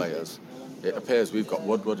 decide on players. It appears we've got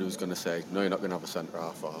Woodward who's going to say, no, you're not going to have a centre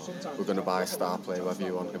half, or we're going to buy a star player whether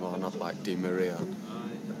you want him or not, like Di Maria.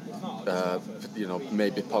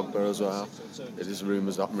 Maybe Pogba as well. It is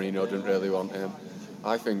rumours that Mourinho didn't really want him.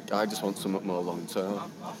 I just want something more long term.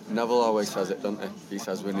 Neville always says it, doesn't he? He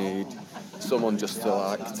says we need someone just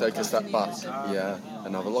to take a step back,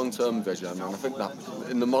 and have a long term vision. And I think that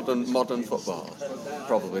in the modern football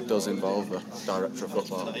probably does involve a director of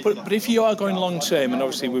football. But if you are going long term, and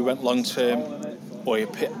obviously we went long term, or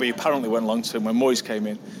we apparently went long term when Moyes came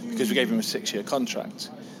in because we gave him a 6-year contract.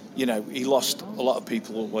 He lost a lot of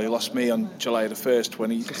people. Well, he lost me on July the 1st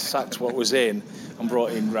when he sacked what was in and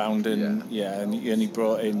brought in Round and he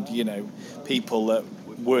brought in, people that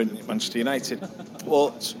weren't at Manchester United.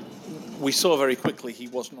 But we saw very quickly he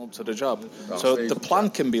wasn't up to the job. So the plan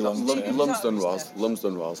can be long term. Lumsden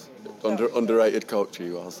was. Underrated coach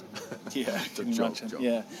he was. Yeah, can you imagine?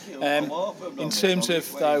 Yeah. In terms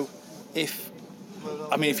of, though, if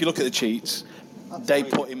you look at the cheats, they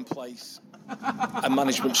put in place a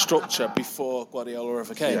management structure before Guardiola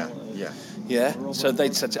ever came. Yeah. So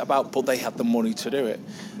they'd set it about, but they had the money to do it.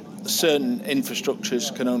 Certain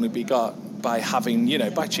infrastructures can only be got by having,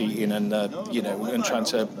 by cheating and and trying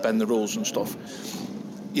to bend the rules and stuff.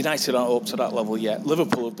 United aren't up to that level yet.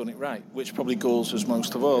 Liverpool have done it right, which probably galls us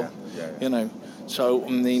most of all. You know. So, I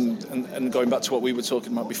mean, and going back to what we were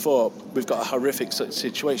talking about before, we've got a horrific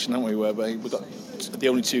situation, haven't we, whereby we've got the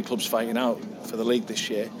only two clubs fighting out for the league this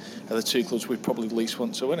year are the two clubs we probably least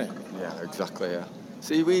want to win it. Yeah, exactly, yeah.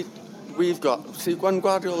 See, when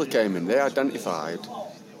Guardiola came in, they identified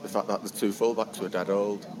the fact that the two full-backs were dead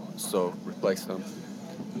old, so replace them.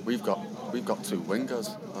 We've got two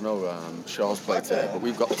wingers. I know Shaw's played today, but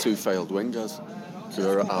we've got two failed wingers who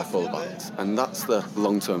are our full-backs, and that's the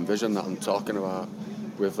long-term vision that I'm talking about.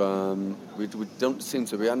 We don't seem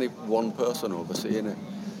to be any one person overseeing it,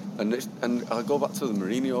 and I'll go back to the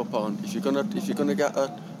Mourinho point. If you're gonna get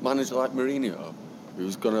a manager like Mourinho,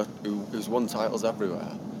 who's won titles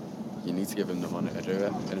everywhere, you need to give him the money to do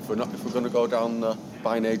it. And if we're going to go down the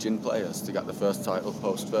buying aging players to get the first title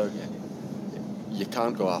post Fergie, you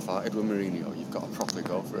can't go half-hearted with Mourinho. You've got to properly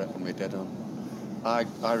go for it, and we didn't. I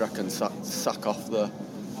reckon sack off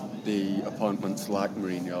the appointments like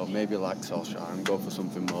Mourinho, maybe like Solskjaer, and go for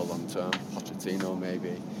something more long-term. Pochettino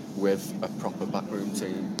maybe, with a proper backroom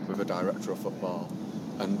team, with a director of football.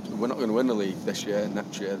 And we're not going to win the league this year,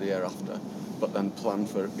 next year, the year after, but then plan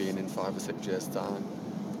for it being in 5 or 6 years' time.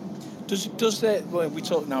 We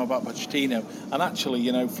talk now about Pochettino, and actually,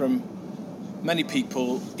 you know, from many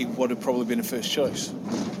people, he would have probably been a first choice.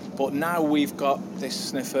 But now we've got this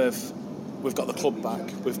sniff of, we've got the club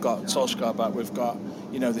back, we've got Solskjaer back, we've got,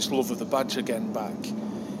 you know, this love of the badge again back.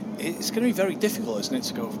 It's going to be very difficult, isn't it,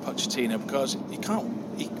 to go for Pochettino, because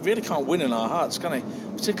he really can't win in our hearts, can he?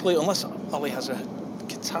 Particularly unless Ollie has a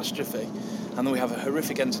catastrophe, and then we have a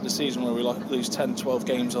horrific end to the season where we lose 10, 12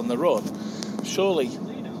 games on the run. Surely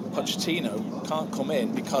Pochettino can't come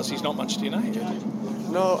in because he's not Manchester United.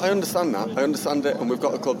 No, I understand that. I understand it, and we've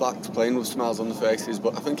got the club back to playing with smiles on the faces,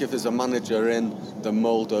 but I think if there's a manager in the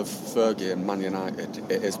mould of Fergie and Man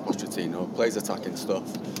United, it is Pochettino. Plays attacking stuff.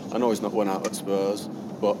 I know he's not won out at Spurs,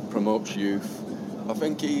 but promotes youth. I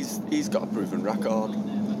think he's got a proven record.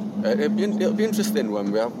 It'll be interesting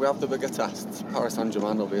when we have the bigger tests. Paris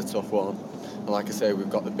Saint-Germain will be a tough one. And like I say, we've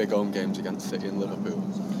got the big home games against City and Liverpool.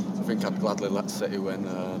 I think I'd gladly let City win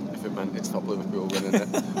if it meant it stopped Liverpool winning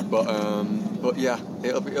it. But yeah,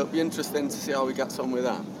 it'll be interesting to see how we get on with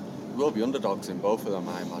that. We'll be underdogs in both of them,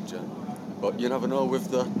 I imagine. But you never know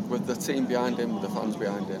with the team behind him, with the fans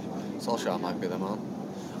behind him. Solskjaer might be the man.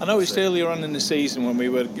 I noticed earlier on in the season when we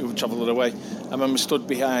were travelling away, I remember stood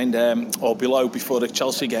behind or below before the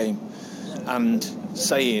Chelsea game and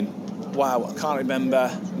saying, wow, I can't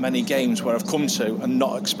remember many games where I've come to and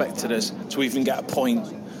not expected us to even get a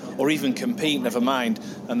point or even compete, never mind,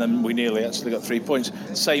 and then we nearly actually got 3 points.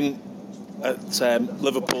 Same at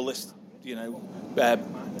Liverpool, you know,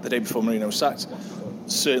 the day before Mourinho was sacked.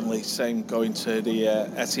 Certainly same going to the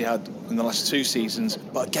Etihad in the last 2 seasons,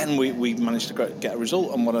 but again we managed to get a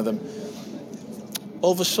result on one of them.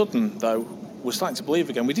 All of a sudden, though, we're starting to believe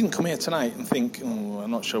again. We didn't come here tonight and think,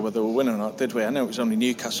 I'm not sure whether we'll win or not, did we? I know it was only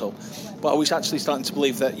Newcastle, but I was actually starting to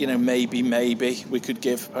believe that, you know, maybe we could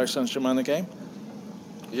give Paris Saint-Germain a game.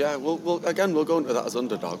 Yeah, we'll go into that as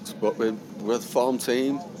underdogs, but we're a form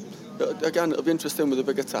team. Again, it'll be interesting with the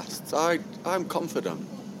bigger tests. I'm confident,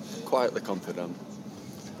 quietly confident.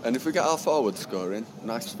 And if we get our forward scoring,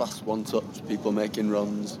 nice fast one-touch, people making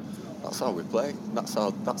runs, that's how we play. That's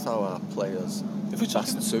how our players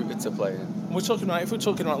best suited to playing. If we're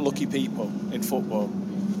talking about lucky people in football,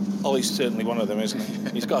 Ollie's certainly one of them, isn't he?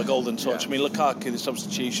 He's got a golden touch. Yeah. I mean, Lukaku, the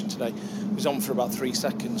substitution today, was on for about 3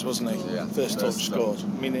 seconds, wasn't he? Yeah. First touch scored.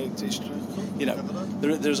 I mean, it's, you know,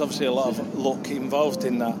 there's obviously a lot of luck involved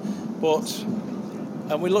in that.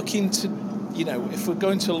 And we're looking to, you know, if we're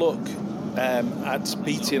going to look at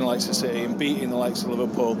beating the likes of City and beating the likes of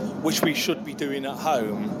Liverpool, which we should be doing at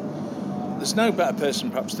home, there's no better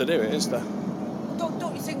person perhaps to do it, is there?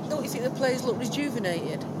 Don't you think the players look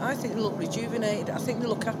rejuvenated? I think they look rejuvenated. I think they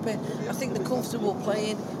look happy. I think they're comfortable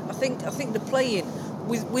playing. I think they're playing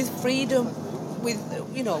with freedom. With,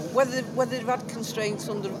 you know, whether they've had constraints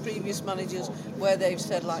under previous managers where they've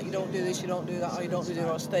said, like, you don't do this, you don't do that, or you don't do this,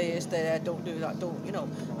 or stay here, stay there, don't do that, don't, you know.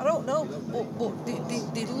 I don't know, but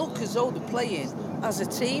they look as though they're playing as a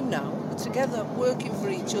team now, together, working for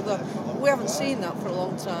each other. We haven't seen that for a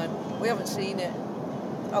long time. We haven't seen it.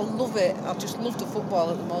 I love it. I just love the football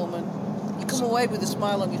at the moment. You come away with a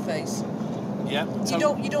smile on your face. Yeah.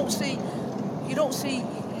 You don't see.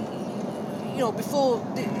 You know,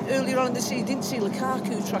 earlier on in the season, you didn't see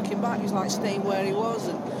Lukaku tracking back. He was like staying where he was,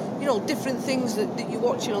 and, you know, different things that you're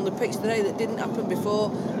watching on the pitch today that didn't happen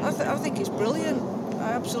before. I think it's brilliant.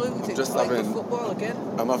 I absolutely think Just they're playing having- good football again.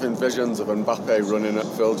 I'm having visions of Mbappe running at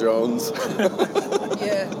Phil Jones.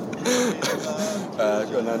 Yeah.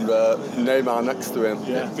 And then Neymar next to him.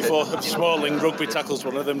 Yeah. Before Smalling rugby tackles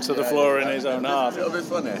one of them to the floor in his own half. It'll be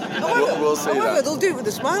funny. However, We'll see however, that. they'll do it with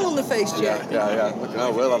a smile on their face, Jay. Yeah. Look,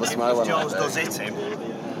 no, we'll have a smile on Jones our does face. hit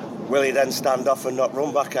him. Will he then stand off and not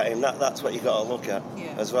run back at him? That's what you've got to look at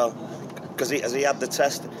as well. Because has he had the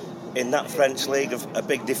test in that French league of a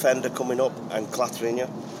big defender coming up and clattering you?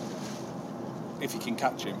 If you can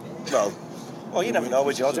catch him. Well, you never know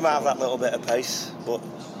with Jones. He might have that little bit of pace, but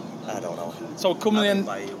I don't know. So coming in,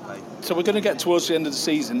 so we're going to get towards the end of the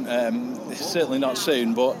season. Certainly not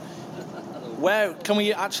soon, but where can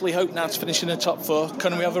we actually hope now to finish in the top 4?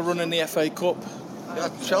 Can we have a run in the FA Cup? Yeah,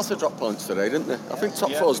 Chelsea dropped points today, didn't they? I think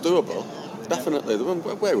top 4's doable. Definitely, the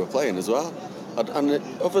way we're playing as well. And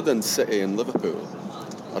other than City and Liverpool,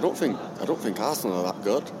 I don't think Arsenal are that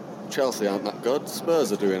good. Chelsea aren't that good.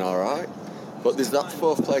 Spurs are doing all right. But there's that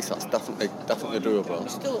 4th place that's definitely doable.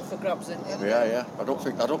 Still up for grabs, isn't it? Yeah. I don't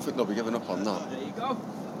think they'll be giving up on that.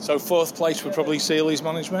 So 4th place would probably seal his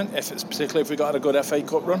management, particularly if we got a good FA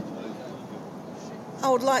Cup run. I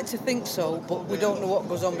would like to think so, but we don't know what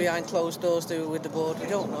goes on behind closed doors, do we, with the board? We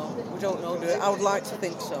don't know, do we? I would like to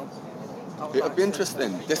think so. It'll be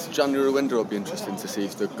interesting. This January window will be interesting to see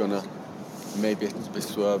if they're going to maybe be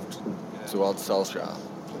swerved towards Solskjaer.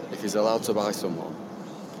 If he's allowed to buy someone,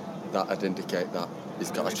 that'd indicate that he's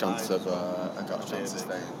got a chance of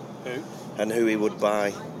staying. And who he would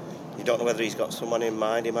buy. You don't know whether he's got someone in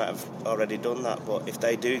mind. He might have already done that. But if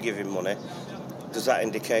they do give him money, does that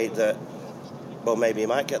indicate that, well, maybe he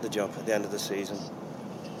might get the job at the end of the season?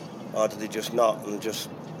 Or do they just not and just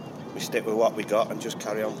we stick with what we got and just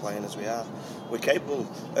carry on playing as we are? We're capable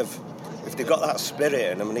of, if they've got that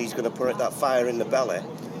spirit in them and he's going to put that fire in the belly,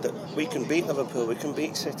 that we can beat Liverpool, we can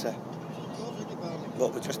beat City.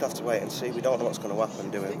 But we just have to wait and see. We don't know what's going to happen,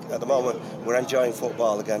 do we? At the moment, we're enjoying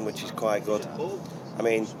football again, which is quite good. I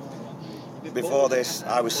mean, before this,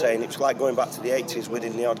 I was saying it's like going back to the 80s,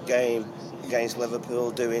 winning the odd game against Liverpool,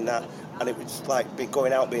 doing that. And it was like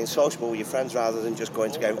going out, being sociable with your friends rather than just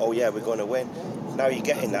going to go, oh yeah, we're going to win. Now you're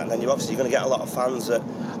getting that, and then you're obviously going to get a lot of fans that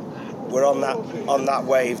were on that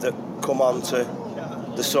wave that come on to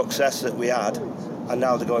the success that we had, and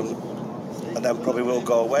now they're going, and then probably will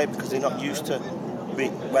go away because they're not used to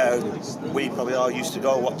where we probably are used to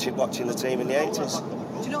go watching the team in the 80s.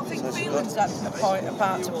 Do you not think feelings had a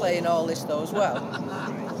part to play in all this though as well?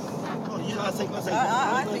 I think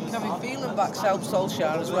having Phelan back helps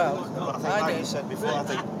Solskjaer as well. Like you said before, I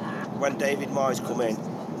think when David Moyes come in,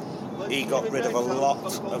 he got rid of a lot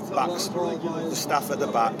of the staff at the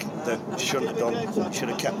back that shouldn't have done. Should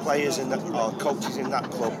have kept players in that, or coaches in that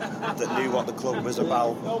club that knew what the club was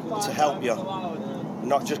about to help you.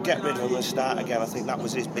 Not just get rid of them and start again. I think that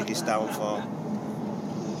was his biggest downfall.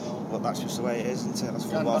 But that's just the way it is, isn't it? That's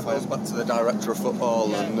football. That goes back to the director of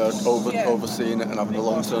football and overseeing it and having a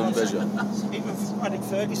long-term vision. Even Paddy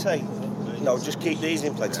Fergie say, just keep these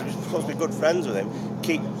in place. You're supposed to be good friends with him.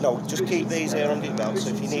 Just keep these here under your belt. So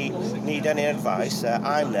if you need any advice,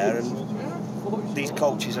 I'm there. And these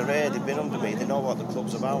coaches are here. They've been under me. They know what the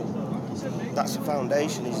club's about. That's the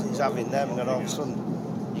foundation. He's having them, and then all of a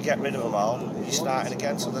sudden you get rid of them all. You're starting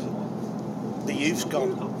again. So then the youth's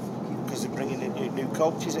gone because they're bringing in new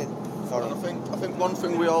coaches in. I think one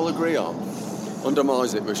thing we all agree on, under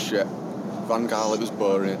Moyes it was shit, Van Gaal it was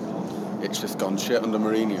boring, it's just gone shit under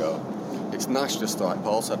Mourinho. It's nice, just like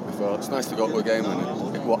Paul said before, it's nice to go to a game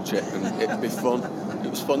and watch it and it'd be fun. It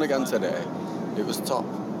was fun again today, it was top.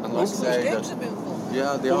 And like I say,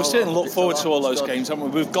 we certainly look forward to all those games,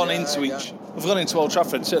 haven't we? We've gone into Old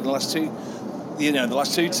Trafford, certainly the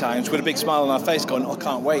last two times with a big smile on our face going, I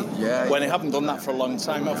can't wait. When they haven't done that for a long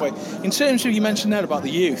time, have we? In terms of, you mentioned there about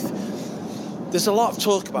the youth, there's a lot of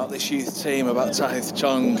talk about this youth team, about Tahith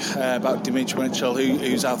Chong, about Dimitri Mitchell,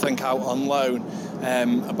 who's I think out on loan,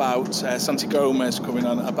 about Santi Gomez coming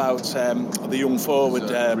on, about the young forward,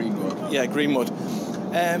 Greenwood.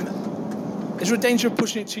 Is there a danger of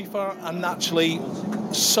pushing it too far and actually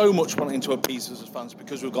so much wanting to appease us as fans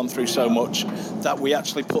because we've gone through so much that we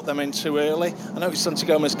actually put them in too early? I know Santi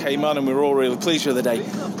Gomez came on and we were all really pleased the other day,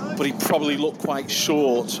 but he probably looked quite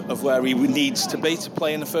short of where he needs to be to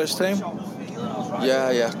play in the first team.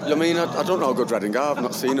 Yeah. I mean, I don't know how good Reading are. I've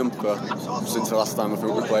not seen them since the last time I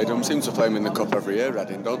think we played them. Seem to play them in the Cup every year,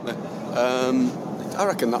 Reading, don't they? I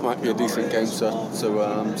reckon that might be a decent game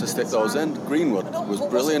to stick those in. Greenwood was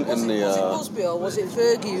brilliant in the. Was it Busby or was it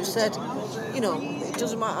Fergie who said, it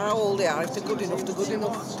doesn't matter how old they are, if they're good enough,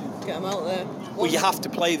 get them out there. Well, you have to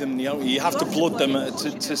play them, you have to blood them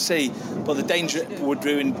to see. But the danger would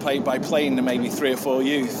ruin by playing the maybe 3 or 4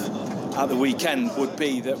 youth at the weekend would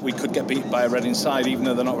be that we could get beat by a Reading side, even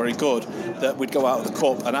though they're not very good, that we'd go out of the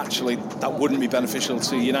cup, and actually that wouldn't be beneficial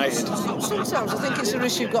to United. Sometimes I think it's a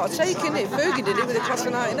risk you've got to take, isn't it? Fergie did it with the class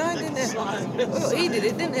of 99, didn't he? Well, he did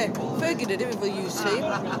it, didn't he? Fergie did it with the youth team,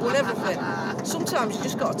 with everything. Sometimes you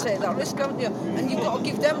just got to take that risk, haven't you? And you've got to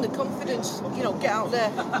give them the confidence, get out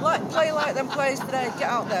there, play like them players today, get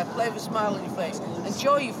out there, play with a smile on your face,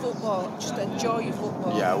 enjoy your football, just enjoy your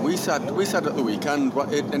football. Yeah, we said at the weekend,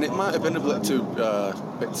 and it might have been a bit too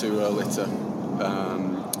early to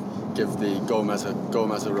give the Gomez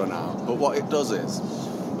a run out. But what it does is,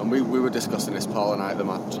 and we were discussing this, Paul and I, at the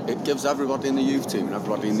match, it gives everybody in the youth team and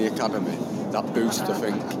everybody in the academy that boost to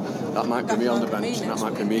think that might be me on the bench, and that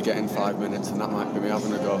might be me getting 5 minutes, and that might be me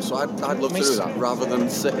having a go. So I'd love to do that rather than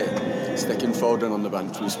sticking Foden on the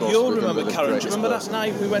bench. You'll remember, Karen, do you remember that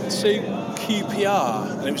night we went to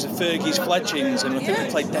QPR and it was the Fergie's fledglings, and I think we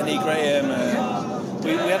played Denny Graham. We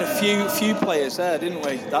had a few players there, didn't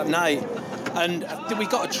we, that night? And we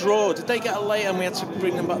got a draw. Did they get a late and we had to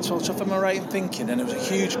bring them back to Old Trafford? Am I right in thinking? And it was a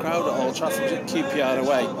huge crowd at Old Trafford at QPR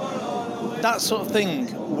away. That sort of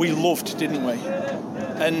thing we loved, didn't we?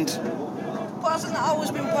 And but hasn't that always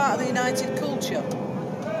been part of the United culture?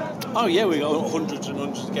 Oh yeah, we got hundreds and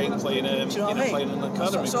hundreds of games playing. Playing in the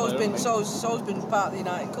academy. So it's always been part of the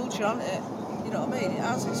United culture, hasn't it? You know what I mean? It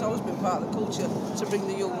has. It's always been part of the culture to bring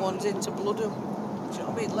the young ones in to blood them. Do you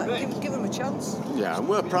know what I mean? Give them a chance. Yeah, and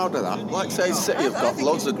we're proud of that. Like say, City have got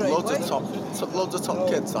loads of top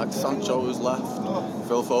kids like Sancho who's left,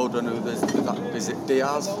 Phil Foden, is it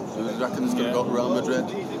Diaz who reckons going to go to Real Madrid.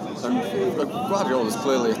 And Guardiola's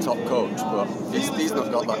clearly a top coach, but he's not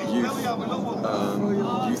got that youth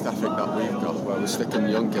ethic that we've got, where we're sticking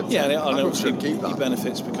young kids. Yeah, and obviously he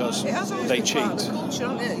benefits because they cheat. Part of the culture,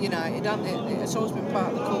 hasn't it? United, hasn't it? It's always been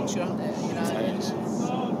part of the culture, hasn't it? United.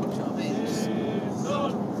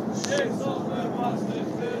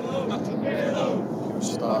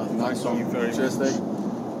 Nice one. Cheers, Steve.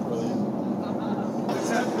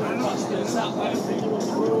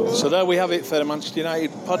 So there we have it for the Manchester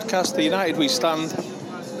United podcast, the United We Stand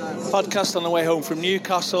podcast on the way home from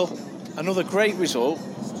Newcastle. Another great result,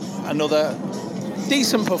 another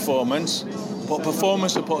decent performance, but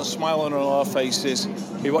performance that put a smile on all our faces.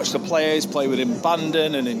 We watched the players play with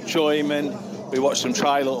abandon and enjoyment. We watched them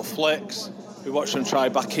try little flicks. We watched them try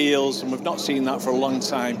back heels, and we've not seen that for a long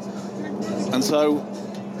time. And so,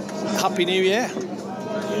 Happy New Year.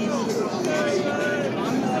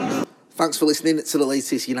 Thanks for listening to the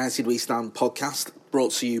latest United We Stand podcast,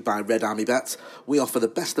 brought to you by Red Army Bet. We offer the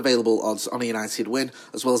best available odds on a United win,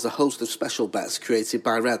 as well as a host of special bets created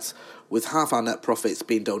by Reds. With half our net profits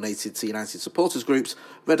being donated to United supporters groups,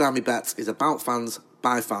 Red Army Bet is about fans,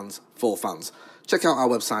 by fans, for fans. Check out our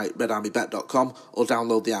website, redarmybet.com, or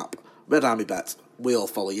download the app. Red Army Bet, we all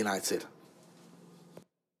follow United.